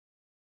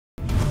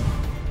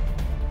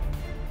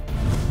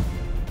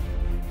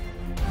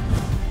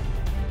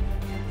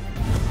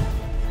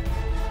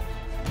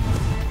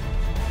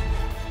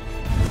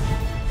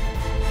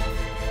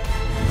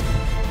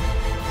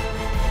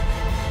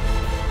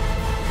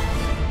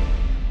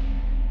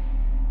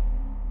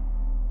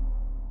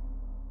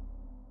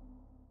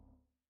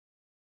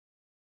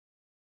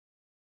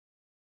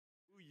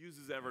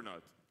uses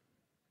Evernote.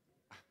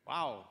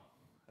 Wow,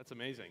 that's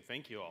amazing.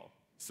 Thank you all.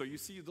 So you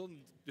see, you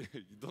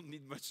don't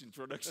need much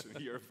introduction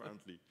here,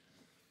 apparently.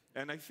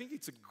 And I think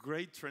it's a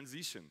great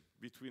transition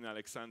between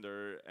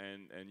Alexander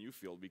and you,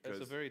 Phil, because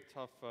it's a very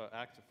tough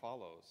act to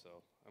follow. So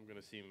I'm going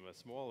to seem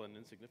small and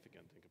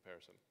insignificant in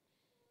comparison.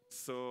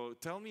 So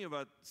tell me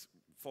about,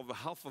 for the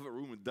half of the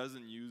room who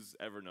doesn't use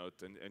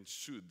Evernote and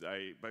should.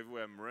 By the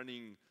way, I'm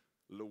running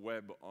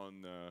LeWeb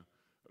on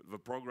the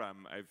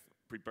program I've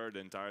prepared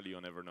entirely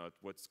on Evernote.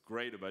 What's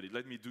great about it,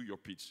 let me do your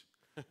pitch.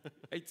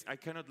 I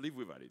cannot live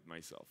without it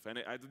myself. And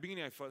at the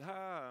beginning I thought,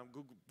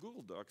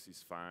 Google Docs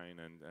is fine,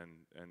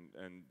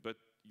 but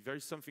there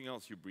is something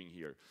else you bring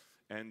here.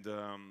 And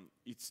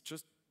it's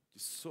just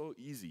so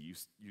easy.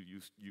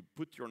 You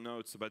put your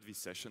notes about this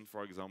session,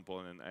 for example,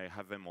 and I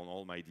have them on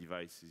all my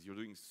devices. You're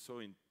doing so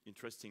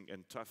interesting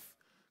and tough,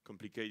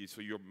 complicated.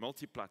 So you're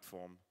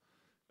multi-platform.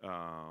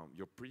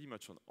 You're pretty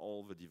much on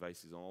all the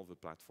devices, on all the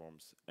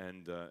platforms,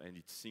 and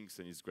it syncs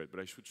and it's great. But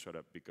I should shut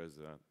up because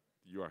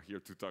you are here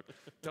to talk.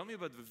 Tell me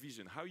about the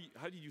vision. How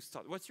did you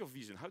start? What's your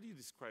vision? How do you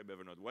describe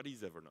Evernote? What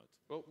is Evernote?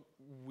 Well,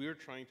 we're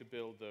trying to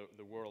build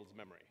the world's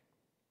memory.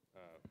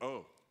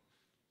 Oh,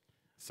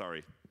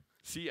 sorry.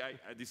 See,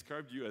 I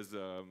described you as,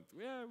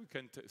 yeah, we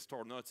can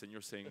store notes, and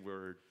you're saying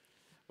we're...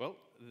 Well,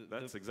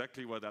 that's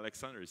exactly what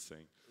Alexander is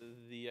saying.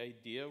 The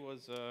idea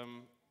was,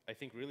 I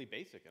think, really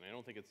basic, and I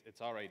don't think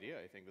it's our idea.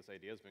 I think this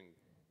idea has been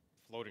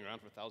floating around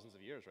for thousands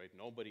of years, right?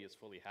 Nobody is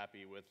fully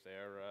happy with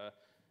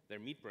their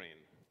meat brain.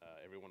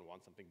 Everyone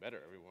wants something better.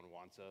 Everyone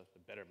wants a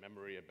better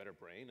memory, a better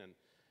brain, and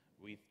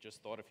we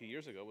just thought a few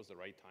years ago was the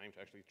right time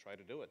to actually try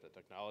to do it. The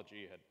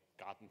technology had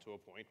gotten to a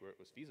point where it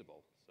was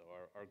feasible. So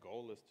our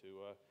goal is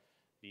to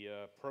be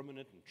a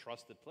permanent and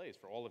trusted place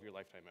for all of your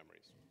lifetime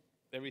memories.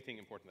 Everything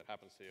important that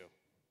happens to you,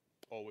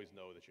 always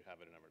know that you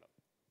have it in Evernote.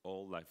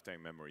 All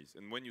lifetime memories.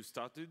 And when you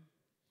started,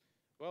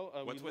 well,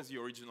 what was the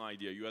original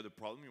idea? You had a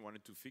problem you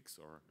wanted to fix,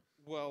 or?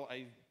 Well,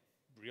 I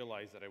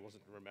realized that I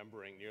wasn't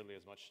remembering nearly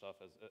as much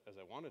stuff as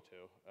I wanted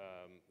to.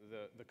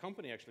 The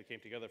company actually came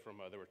together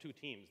from, there were two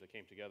teams that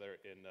came together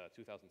in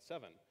 2007.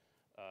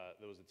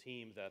 There was a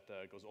team that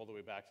goes all the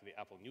way back to the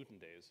Apple Newton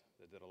days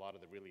that did a lot of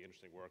the really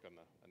interesting work on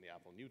the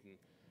Apple Newton.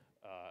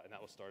 And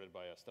that was started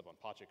by Stepan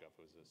Pachikov,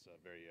 who was this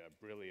very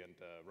brilliant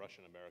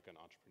Russian-American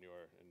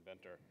entrepreneur,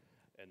 inventor.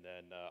 And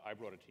then I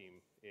brought a team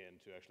in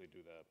to actually do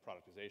the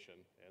productization.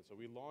 And so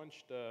we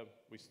launched,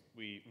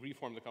 we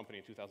reformed the company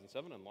in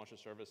 2007 and launched a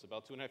service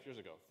about 2.5 years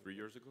ago. 3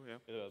 years ago, yeah?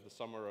 The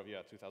summer of,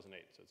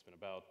 2008. So it's been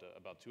about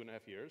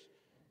 2.5 years.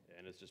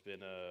 And it's just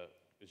been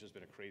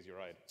a crazy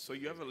ride. So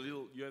you have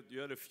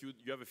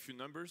a few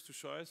numbers to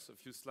show us, a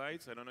few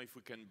slides. I don't know if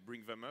we can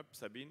bring them up,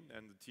 Sabine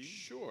and the team.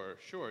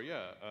 Sure,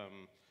 yeah.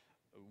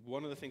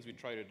 One of the things we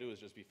try to do is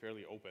just be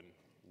fairly open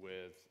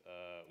with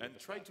and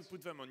try to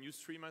put them on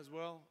Ustream as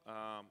well.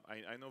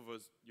 I know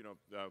those,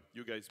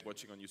 you guys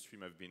watching on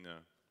Ustream have been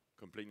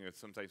complaining that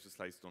sometimes the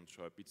slides don't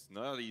show up. It's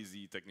not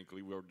easy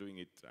technically. We're doing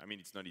it. I mean,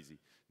 it's not easy.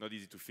 Not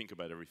easy to think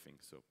about everything.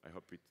 So I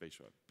hope they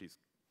show up. Please.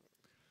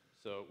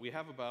 So we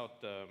have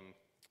about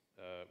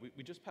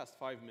we just passed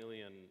 5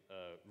 million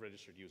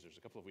registered users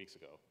a couple of weeks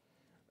ago.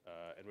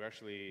 And we're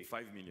actually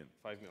 5 million.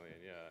 5 million,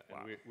 yeah.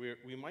 Wow. And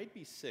we might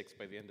be 6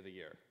 by the end of the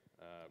year.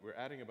 We're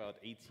adding about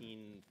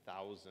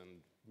 18,000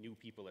 new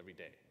people every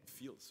day.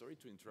 Phil, sorry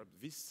to interrupt.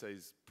 This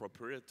says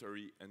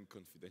proprietary and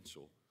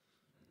confidential.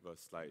 The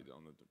slide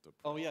on the top.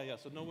 Oh yeah.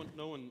 So no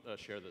one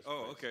share this.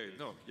 Oh, okay.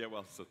 No. Yeah.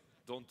 Well, so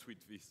don't tweet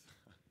this.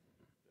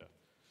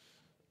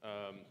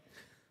 Yeah.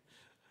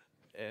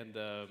 And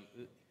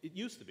it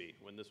used to be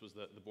when this was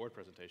the board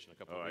presentation a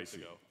couple of weeks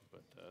ago.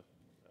 But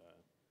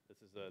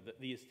this is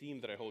the esteem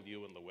that I hold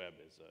you and LeWeb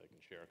is I can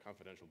share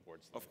confidential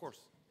board slides. Of course.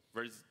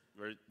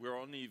 We're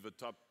only the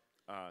top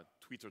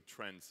Twitter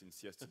trend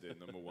since yesterday,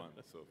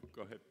 #1. So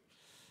go ahead.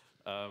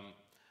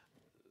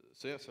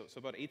 So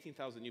about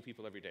 18,000 new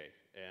people every day,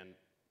 and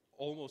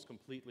almost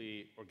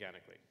completely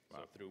organically. Wow.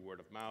 So through word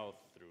of mouth,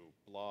 through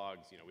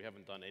blogs. We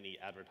haven't done any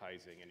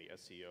advertising, any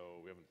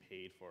SEO. We haven't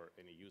paid for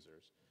any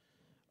users.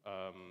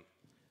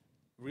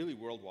 Really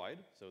worldwide.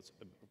 So it's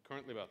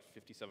currently about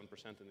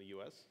 57% in the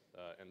US,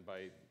 and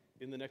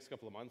in the next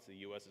couple of months, the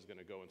US is going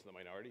to go into the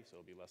minority, so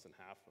it'll be less than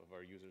half of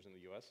our users in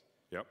the US.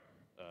 Yep.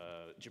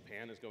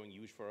 Japan is going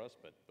huge for us,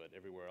 but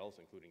everywhere else,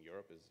 including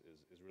Europe,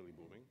 is really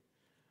booming.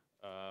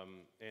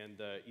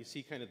 And you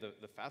see kind of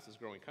the fastest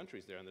growing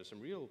countries there, and there's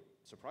some real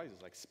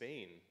surprises, like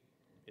Spain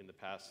in the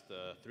past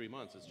 3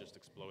 months has just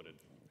exploded.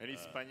 Any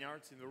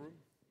Spaniards in the room?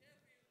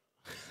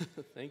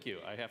 Thank you.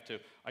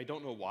 I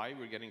don't know why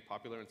we're getting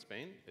popular in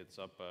Spain. It's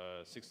up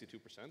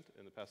 62%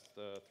 in the past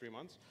 3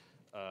 months.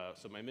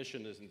 So my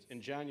mission is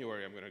in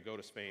January, I'm going to go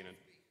to Spain and...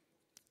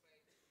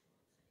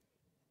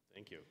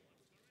 Thank you.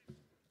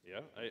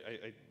 Yeah,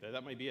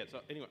 that might be it. So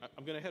anyway,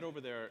 I'm going to head over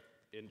there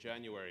in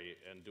January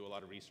and do a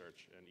lot of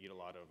research and eat a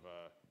lot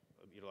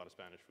of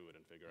Spanish food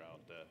and figure out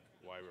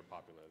why we're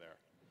popular there.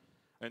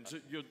 And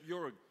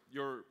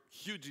you're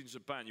huge in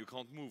Japan. You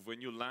can't move.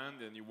 When you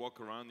land and you walk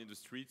around in the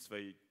streets,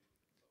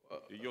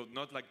 you're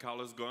not like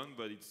Carlos Ghosn,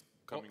 but it's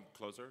coming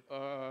closer?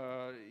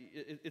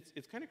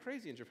 It's kind of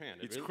crazy in Japan.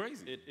 It's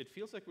crazy. It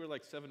feels like we're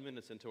like 7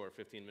 minutes into our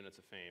 15 minutes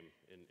of fame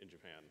in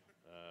Japan.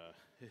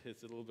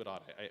 It's a little bit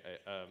odd.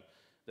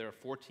 There are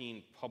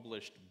 14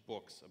 published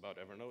books about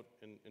Evernote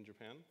in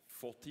Japan.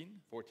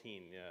 14?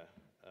 14, yeah.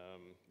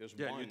 There's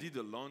Yeah, one. you did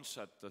a launch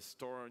at the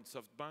store in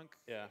SoftBank.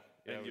 Yeah,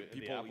 And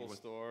the Apple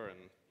Store and.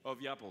 Oh,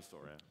 the Apple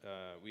Store,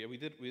 yeah. We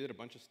did a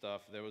bunch of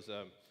stuff. There was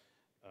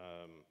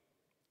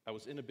I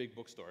was in a big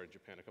bookstore in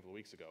Japan a couple of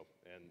weeks ago,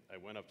 and I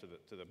went up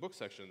to the book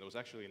section. There was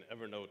actually an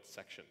Evernote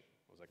section.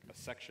 It was like a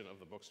section of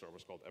the bookstore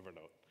was called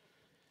Evernote,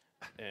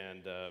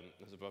 and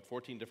there's about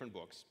 14 different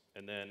books.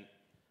 And then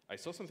I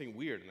saw something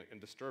weird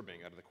and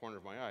disturbing out of the corner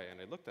of my eye, and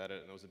I looked at it,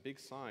 and there was a big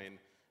sign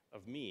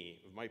of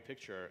me, of my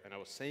picture, and I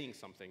was saying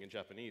something in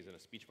Japanese in a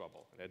speech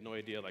bubble. And I had no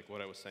idea like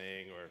what I was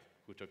saying or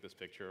who took this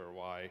picture or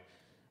why.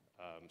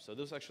 So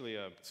this was actually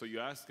a. So you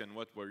asked, and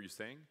what were you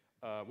saying?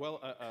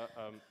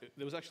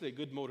 There was actually a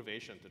good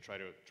motivation to try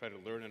to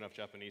learn enough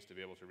Japanese to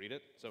be able to read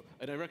it. So,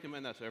 and I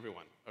recommend that to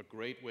everyone. A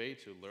great way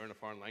to learn a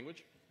foreign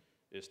language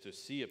is to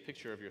see a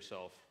picture of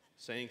yourself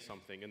saying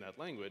something in that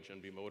language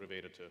and be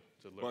motivated to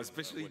learn. Well,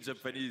 especially in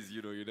Japanese,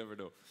 you know, you never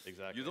know.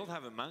 Exactly. You don't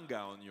have a manga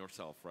on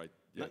yourself, right?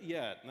 Not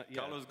yet.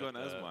 Carlos Ghosn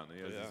has one.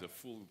 He has a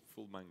full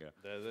manga.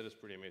 That is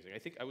pretty amazing. I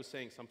think I was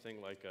saying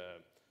something like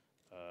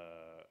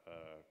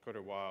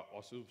 "Kore wa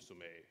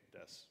osusume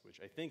desu," which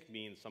I think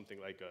means something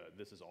like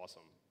 "this is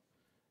awesome,"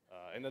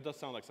 and that does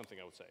sound like something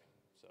I would say.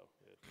 So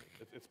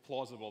it's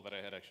plausible that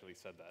I had actually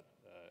said that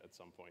at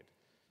some point.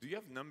 Do you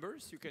have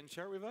numbers you can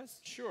share with us?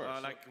 Sure.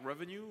 Like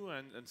revenue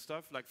and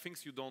stuff, like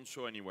things you don't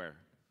show anywhere.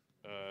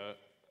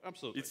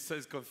 Absolutely. It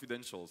says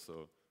confidential,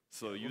 so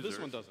well, users. this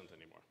one doesn't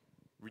anymore.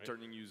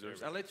 Returning right?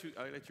 users. I'll let you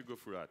go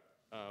through that.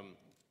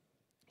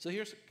 So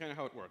here's kind of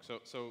how it works.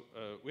 So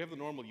we have the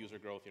normal user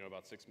growth, you know,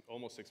 about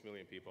almost 6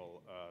 million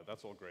people.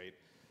 That's all great,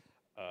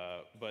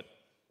 but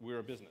we're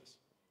a business,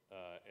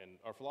 and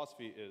our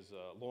philosophy is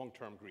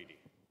long-term greedy.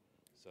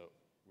 So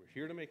we're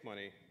here to make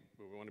money,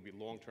 but we want to be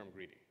long-term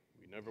greedy.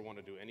 We never want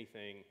to do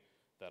anything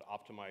that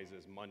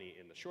optimizes money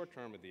in the short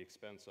term at the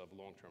expense of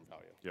long-term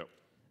value. Yep.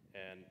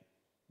 And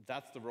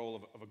that's the role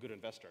of a good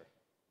investor,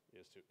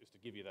 is to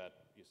give you that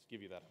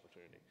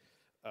opportunity.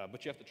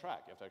 But you have to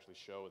track. You have to actually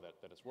show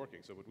that it's working.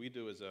 So what we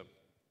do is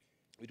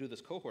we do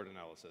this cohort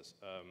analysis.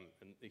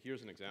 And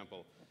here's an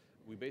example.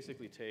 We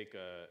basically take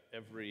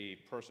every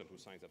person who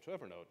signs up to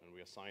Evernote and we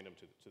assign them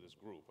to this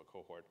group, a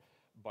cohort,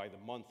 by the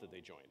month that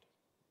they joined.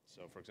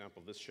 So for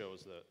example, this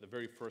shows the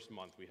very first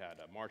month we had,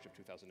 March of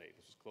 2008.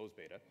 This was closed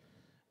beta.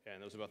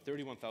 And there was about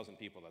 31,000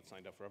 people that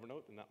signed up for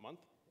Evernote in that month.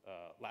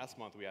 Last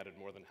month we added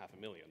more than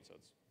 500,000, so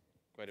it's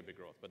quite a big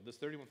growth. But this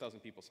 31,000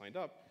 people signed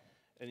up,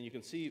 and you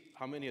can see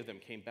how many of them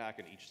came back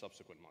in each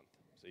subsequent month.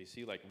 So you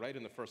see, like, right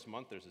in the first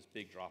month, there's this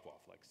big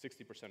drop-off. Like,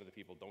 60% of the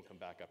people don't come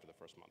back after the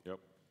first month. Yep.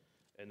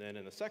 And then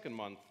in the second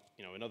month,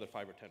 you know, another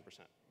 5 or 10%.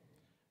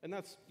 And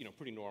that's, you know,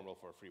 pretty normal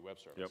for a free web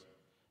service. Yep.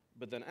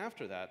 But then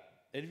after that,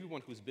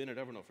 everyone who's been at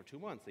Evernote for 2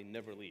 months, they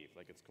never leave.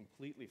 Like, it's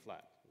completely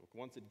flat.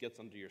 Once it gets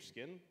under your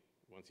skin,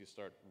 once you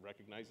start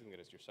recognizing that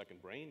it's your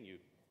second brain, you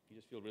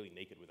just feel really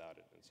naked without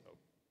it. And so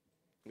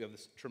we have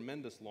this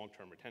tremendous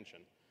long-term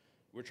retention.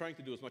 We're trying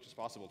to do as much as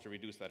possible to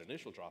reduce that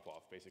initial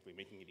drop-off, basically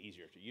making it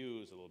easier to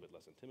use, a little bit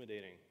less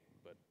intimidating.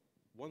 But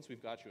once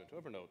we've got you into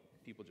Evernote,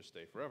 people just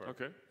stay forever.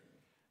 Okay.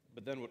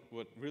 But then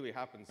what really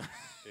happens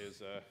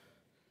is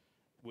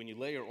when you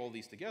layer all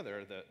these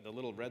together, the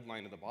little red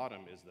line at the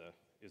bottom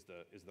is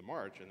the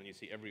March, and then you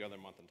see every other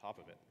month on top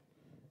of it.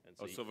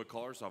 And So the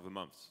colors are the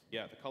months.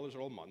 Yeah, the colors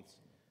are all months.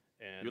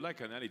 And you like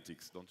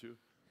analytics, don't you?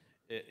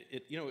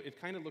 It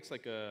kind of looks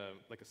like a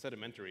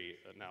sedimentary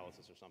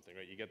analysis or something,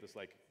 right? You get this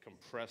like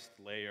compressed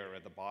layer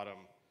at the bottom.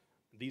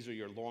 These are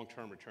your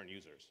long-term return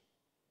users.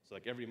 So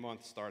like every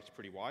month starts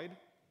pretty wide,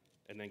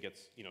 and then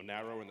gets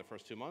narrower in the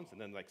first 2 months, and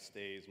then like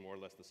stays more or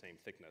less the same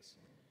thickness.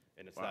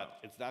 And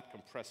it's that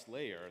compressed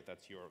layer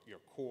that's your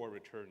core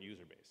return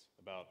user base.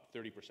 About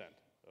 30%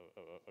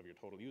 of your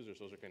total users,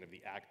 those are kind of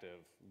the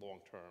active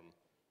long-term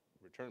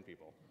return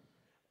people.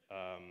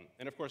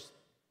 And of course,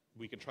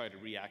 we can try to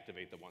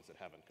reactivate the ones that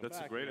haven't come back.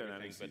 That's a great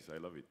analysis. I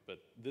love it. But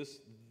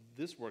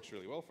this works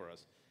really well for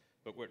us.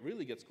 But what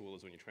really gets cool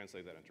is when you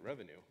translate that into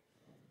revenue.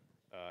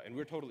 And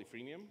we're totally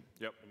freemium.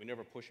 Yep. And we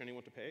never push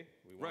anyone to pay.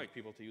 We want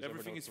people to use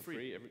everything Evernote is for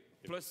free.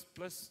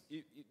 Plus,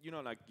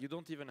 like you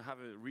don't even have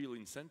a real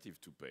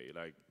incentive to pay.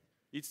 Like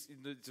it's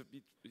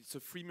a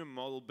freemium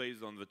model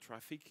based on the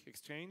traffic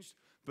exchange,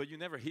 but you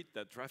never hit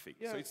that traffic.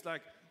 Yeah. So it's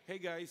like, hey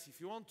guys,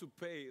 if you want to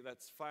pay,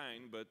 that's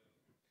fine, but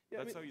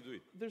that's how you do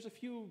it. There's a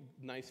few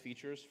nice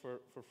features for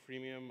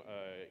freemium.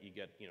 You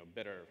get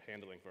better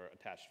handling for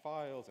attached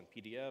files and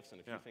PDFs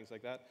and a few things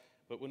like that.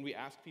 But when we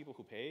ask people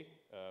who pay,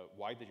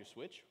 why did you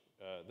switch?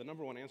 The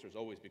number one answer is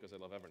always because I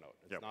love Evernote.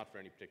 It's not for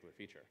any particular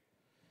feature.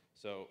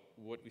 So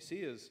what we see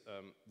is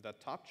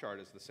that top chart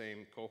is the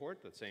same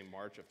cohort, that same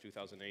March of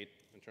 2008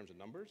 in terms of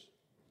numbers.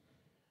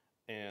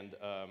 And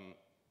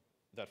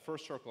that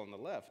first circle on the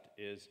left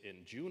is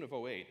in June of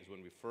 2008 is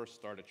when we first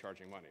started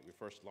charging money. We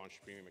first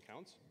launched premium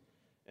accounts.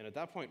 And at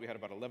that point, we had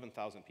about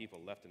 11,000 people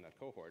left in that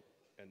cohort.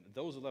 And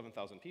those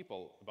 11,000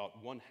 people,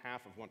 about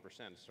 1/2 of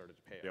 1% started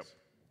to pay us.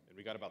 And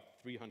we got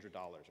about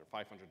 $300 or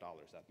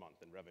 $500 that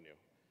month in revenue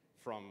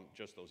from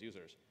just those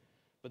users.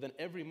 But then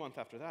every month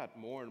after that,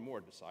 more and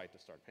more decide to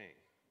start paying.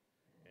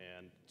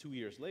 And 2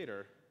 years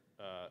later,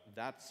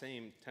 that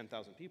same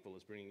 10,000 people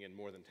is bringing in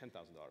more than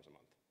 $10,000 a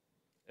month,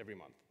 every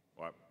month.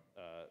 Wow.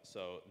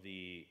 So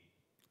the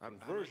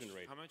conversion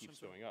rate keeps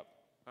going up.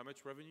 How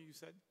much revenue you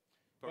said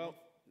per Well, month?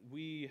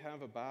 we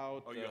have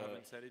about... Oh, you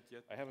haven't said it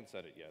yet? I haven't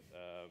said it yet.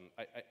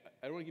 I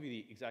don't want to give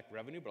you the exact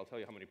revenue, but I'll tell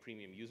you how many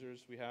premium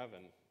users we have,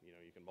 and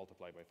you can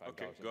multiply by $5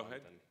 Okay, a go month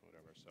ahead. and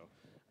whatever. So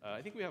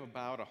I think we have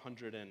about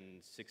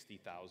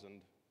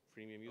 160,000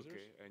 premium users.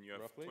 Okay, and you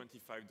have roughly.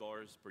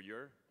 $25 per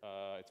year?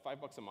 It's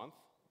 $5 a month.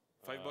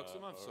 $5 a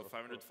month, so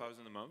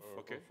 500,000 a month.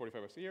 Okay. Or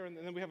 $45 a year, and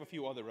then we have a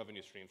few other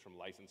revenue streams from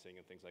licensing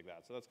and things like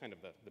that. So that's kind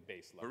of the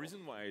base level. The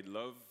reason why I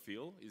love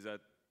Phil is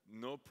that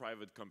no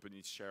private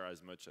companies share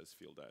as much as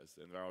Phil does,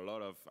 and there are a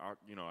lot of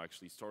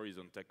actually stories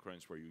on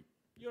TechCrunch where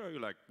you're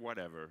like,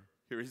 whatever.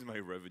 Here is my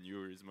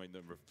revenue. Here is my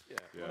number.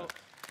 Yeah. Well,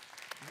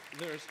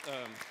 there's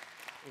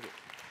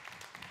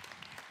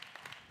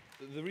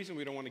the reason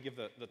we don't want to give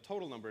the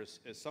total numbers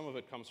is some of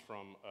it comes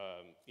from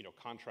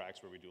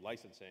contracts where we do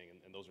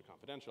licensing, and those are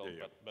confidential.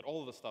 Yeah. But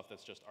all of the stuff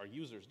that's just our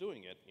users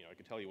doing it, I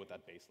can tell you what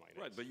that baseline is.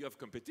 Right, but you have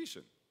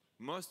competition.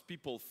 Most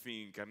people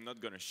think I'm not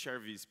going to share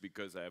this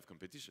because I have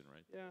competition,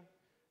 right?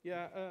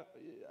 Yeah,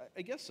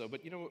 I guess so.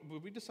 But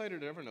what we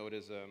decided at Evernote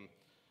is so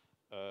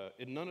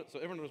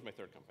Evernote is my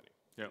third company.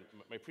 Yeah.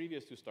 My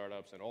previous two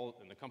startups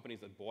and the companies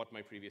that bought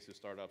my previous two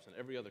startups and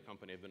every other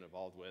company I've been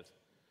involved with,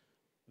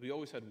 we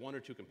always had one or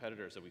two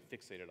competitors that we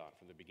fixated on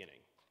from the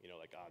beginning.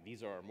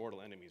 These are our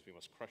mortal enemies. We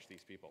must crush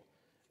these people.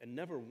 And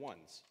never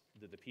once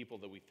did the people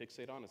that we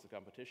fixate on as the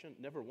competition,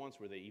 never once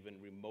were they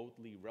even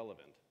remotely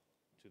relevant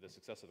to the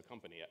success of the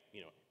company at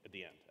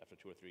the end, after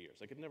 2 or 3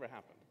 years. It never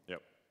happened.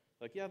 Yep.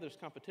 Yeah, there's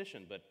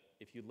competition, but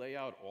if you lay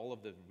out all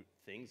of the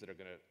things that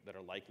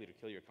are likely to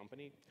kill your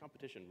company,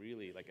 competition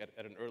really,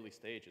 at an early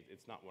stage,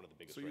 it's not one of the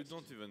biggest risks. So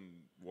you don't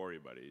even worry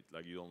about it?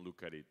 You don't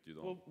look at it? You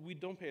don't? Well, we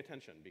don't pay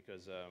attention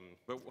because...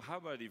 But how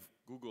about if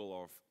Google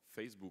or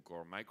Facebook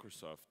or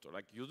Microsoft,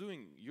 or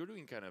you're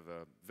doing kind of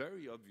a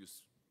very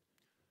obvious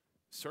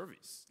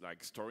service,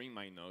 like storing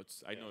my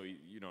notes. I know,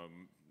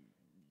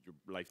 your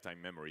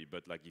lifetime memory,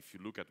 but if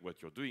you look at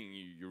what you're doing,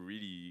 you're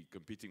really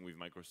competing with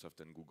Microsoft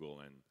and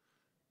Google and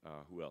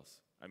who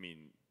else? I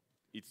mean,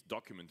 it's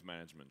document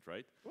management,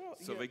 right? Well,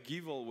 so they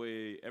give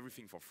away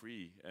everything for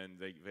free, and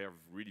they're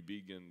really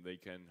big, and they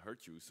can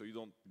hurt you. So you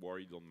don't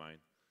worry, don't mind.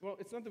 Well,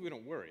 it's not that we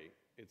don't worry.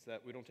 It's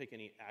that we don't take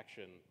any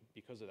action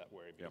because of that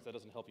worry, because that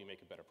doesn't help you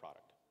make a better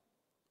product.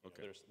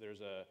 Okay.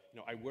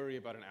 I worry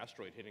about an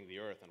asteroid hitting the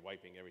Earth and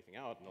wiping everything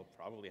out, and it'll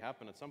probably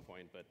happen at some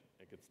point, but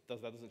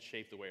that doesn't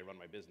shape the way I run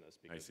my business,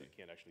 because I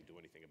can't actually do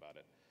anything about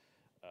it.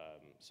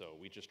 So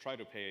we just try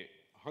to pay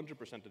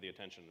 100% of the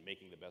attention to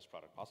making the best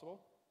product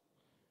possible.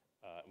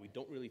 We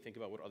don't really think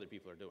about what other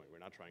people are doing. We're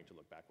not trying to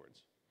look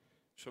backwards.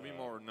 Show me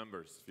more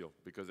numbers, Phil,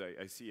 because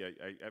I see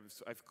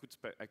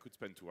I could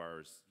spend 2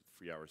 hours,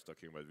 3 hours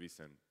talking about this,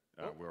 and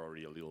we're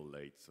already a little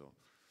late. So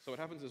what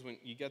happens is when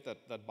you get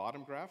that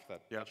bottom graph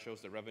that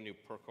shows the revenue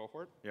per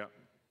cohort,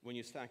 when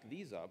you stack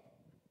these up,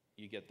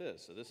 you get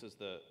this. So this is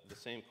the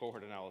same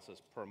cohort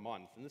analysis per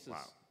month, and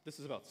this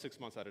is about 6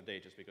 months out of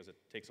date, just because it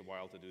takes a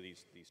while to do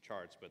these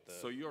charts. But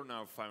so you're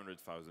now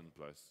 500,000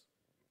 plus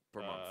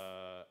per month.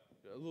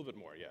 A little bit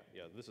more,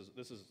 yeah. This is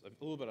a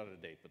little bit out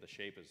of date, but the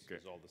shape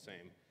is all the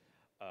same.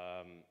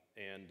 I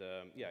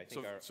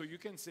think so you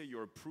can say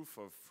you're a proof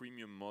of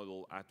freemium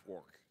model at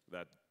work.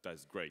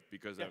 That's great,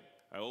 because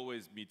I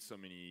always meet so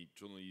many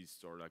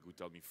journalists who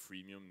tell me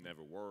freemium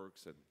never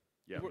works, and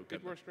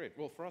it works great.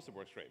 Well, for us it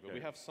works great, but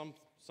we have some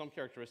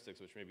characteristics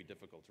which may be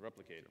difficult to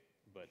replicate.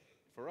 But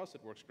for us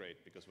it works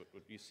great, because what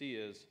you see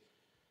is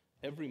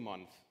every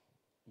month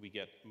we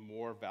get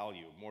more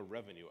value, more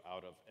revenue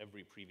out of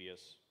every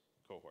previous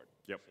cohort.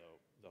 Yep. So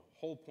the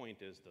whole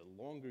point is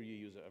the longer you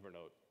use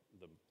Evernote,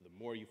 the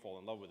more you fall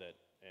in love with it.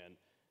 And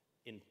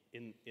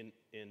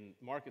in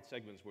market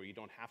segments where you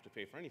don't have to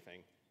pay for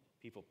anything,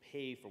 people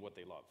pay for what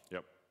they love.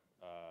 Yep.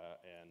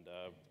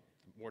 The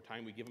more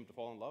time we give them to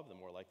fall in love, the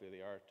more likely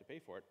they are to pay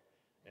for it.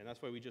 And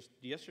that's why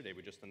yesterday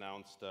we just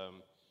announced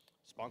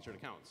sponsored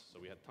accounts. So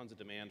we had tons of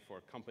demand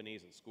for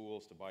companies and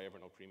schools to buy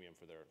Evernote Premium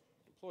for their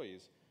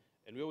employees.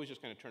 And we always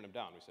just kind of turned them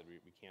down. We said,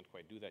 we can't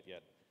quite do that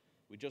yet.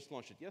 We just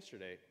launched it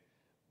yesterday,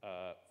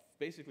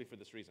 basically for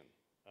this reason.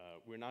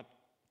 We're not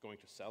going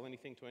to sell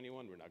anything to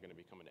anyone. We're not going to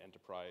become an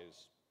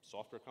enterprise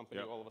software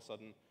company all of a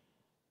sudden.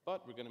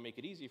 But we're going to make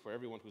it easy for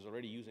everyone who's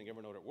already using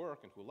Evernote at work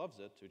and who loves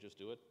it to just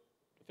do it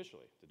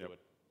officially, to do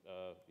it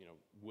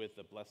with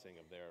the blessing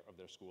of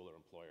their school or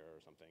employer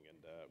or something.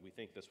 And we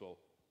think this will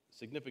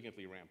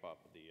significantly ramp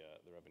up the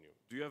revenue.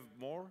 Do you have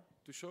more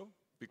to show?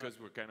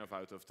 Because we're kind of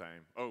out of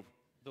time. Oh.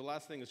 The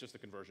last thing is just the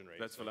conversion rate.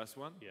 That's the last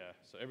one? Yeah.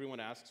 So everyone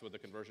asks what the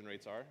conversion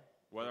rates are.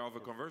 What are the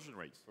conversion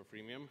rates? For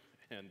freemium.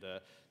 And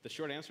the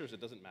short answer is it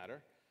doesn't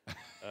matter.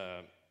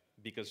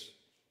 Because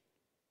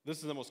this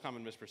is the most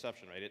common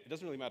misperception, right? It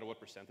doesn't really matter what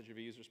percentage of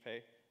your users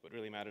pay. What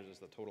really matters is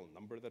the total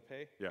number that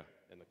pay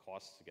and the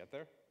costs to get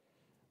there.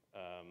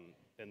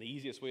 And the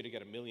easiest way to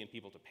get 1 million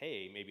people to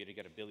pay, maybe to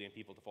get 1 billion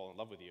people to fall in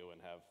love with you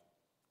and have,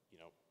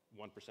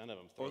 1% of them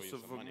throw you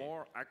some money. Also, the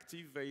more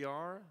active they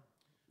are,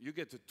 you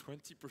get a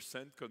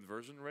 20%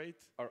 conversion rate.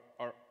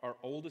 Our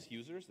oldest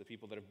users, the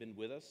people that have been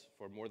with us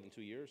for more than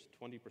 2 years,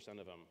 20%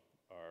 of them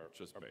are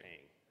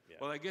paying. Yeah.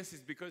 Well, I guess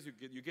it's because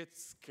you get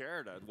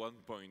scared at one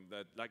point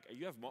that, like,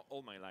 you have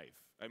all my life.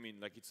 I mean,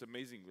 like, it's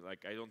amazing.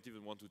 Like, I don't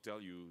even want to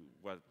tell you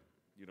what,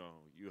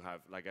 you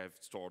have. Like, I've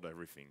stored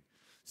everything.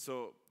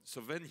 So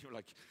then you're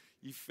like,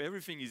 if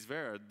everything is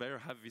there, I'd better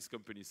have this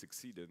company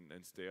succeed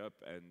and stay up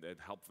and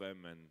help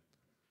them. And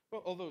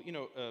well, although,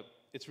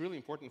 it's really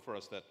important for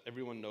us that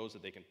everyone knows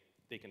that they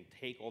can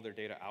take all their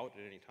data out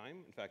at any time.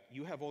 In fact,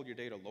 you have all your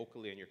data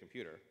locally on your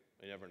computer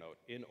in Evernote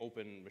in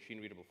open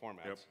machine-readable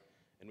formats. Yep.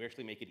 And we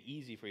actually make it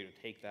easy for you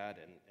to take that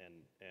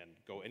and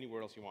go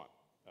anywhere else you want.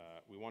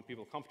 We want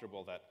people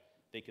comfortable that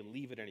they can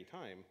leave at any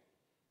time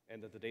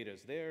and that the data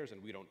is theirs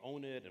and we don't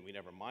own it and we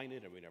never mine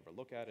it and we never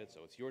look at it. So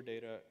it's your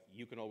data.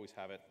 You can always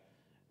have it.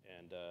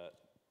 And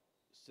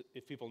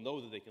if people know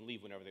that they can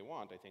leave whenever they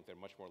want, I think they're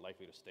much more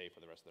likely to stay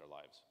for the rest of their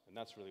lives. And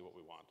that's really what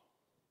we want.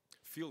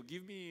 Phil,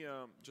 give me,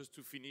 just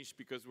to finish,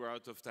 because we're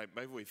out of time.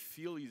 By the way,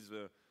 Phil is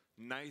the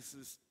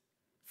nicest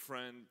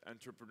friend,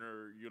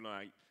 entrepreneur,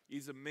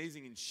 he's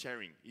amazing in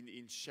sharing,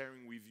 in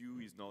sharing with you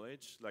his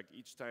knowledge. Like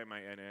each time,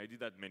 and I did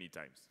that many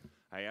times.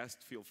 I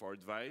asked Phil for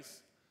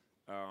advice,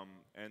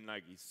 and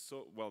like he's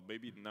so, well,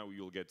 maybe now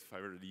you'll get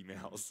 500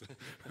 emails,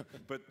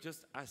 but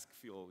just ask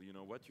Phil,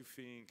 what you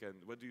think and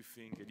what do you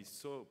think, and he's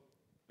so,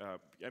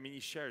 he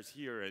shares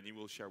here and he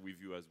will share with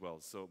you as well.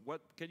 So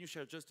what, can you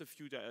share just a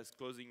few as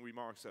closing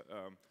remarks,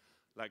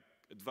 like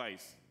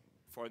advice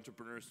for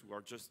entrepreneurs who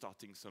are just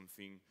starting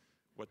something,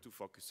 what to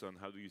focus on,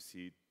 how do you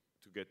see it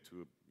to get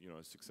to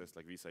a success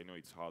like this? I know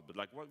it's hard, but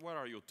like what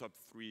are your top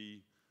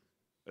 3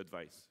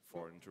 advice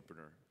for an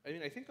entrepreneur?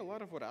 I think a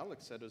lot of what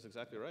Alex said was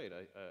exactly right.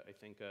 I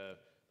think the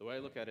way I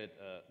look at it,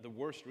 the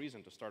worst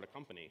reason to start a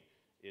company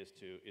is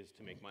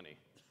to make money.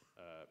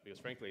 Because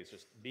frankly, it's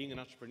just being an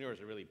entrepreneur is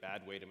a really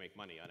bad way to make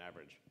money on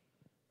average.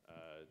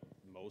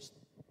 Most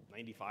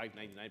 95,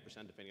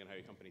 99%, depending on how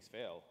your companies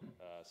fail.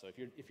 So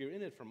if you're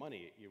in it for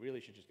money, you really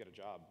should just get a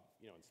job,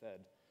 instead.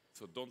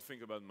 So don't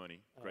think about money.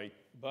 Great.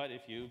 But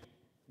if you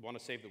want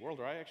to save the world,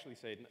 or I actually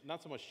say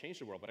not so much change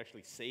the world, but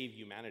actually save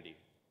humanity.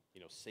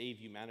 Save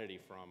humanity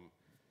from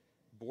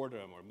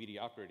boredom or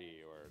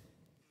mediocrity or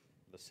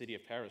the city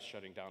of Paris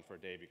shutting down for a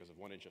day because of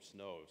 1 inch of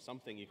snow.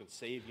 Something you can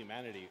save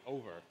humanity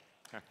over,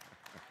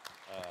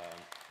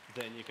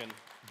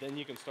 then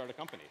you can start a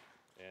company.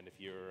 And if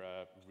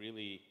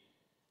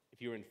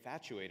you're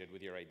infatuated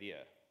with your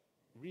idea,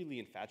 really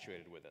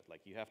infatuated with it,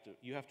 like you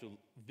have to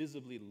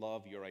visibly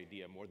love your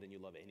idea more than you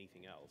love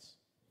anything else,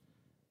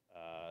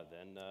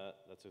 then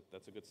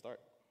that's a good start.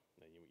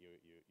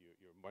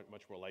 You're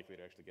much more likely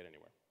to actually get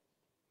anywhere.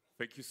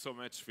 Thank you so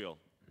much, Phil.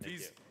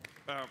 Please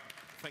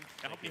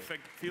help me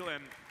thank Phil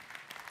and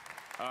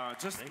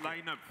just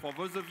line up. For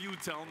those of you who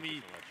tell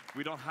me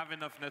we don't have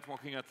enough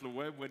networking at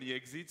LeWeb when he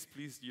exits,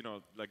 please,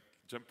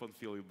 jump on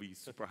Phil. He'll be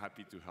super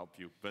happy to help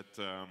you. But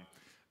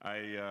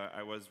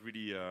I was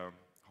really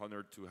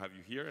honored to have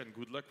you here, and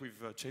good luck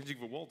with changing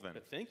the world then.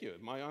 Thank you.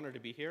 My honor to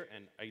be here,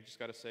 and I just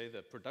got to say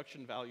the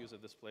production values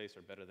of this place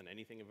are better than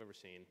anything I've ever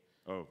seen.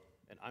 Oh.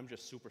 And I'm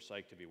just super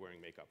psyched to be wearing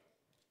makeup.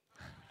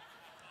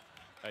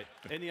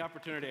 Any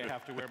opportunity I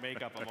have to wear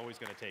makeup, I'm always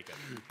going to take it.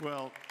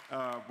 Well,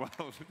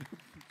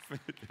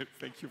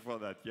 thank you for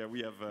that. Yeah,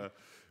 we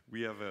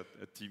have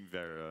a team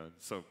there.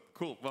 So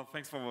cool. Well,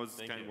 thanks for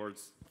those kind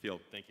words, Phil.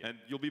 Thank you. And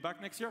you'll be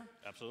back next year?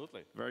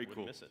 Absolutely. Very Wouldn't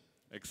cool. Miss it.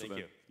 Excellent.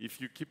 Thank you. If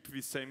you keep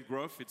the same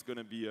growth, it's going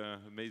to be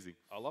amazing.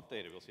 I'll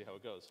update it. We'll see how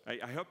it goes.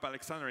 I hope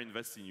Alexander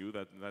invests in you.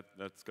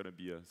 That's going to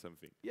be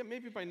something. Yeah,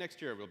 maybe by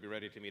next year we'll be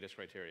ready to meet his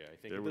criteria. I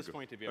think at this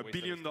point it'd be a $1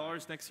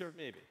 billion next year?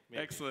 Maybe.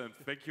 Excellent.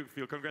 Thank you,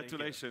 Phil.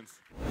 Congratulations.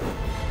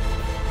 Thank you.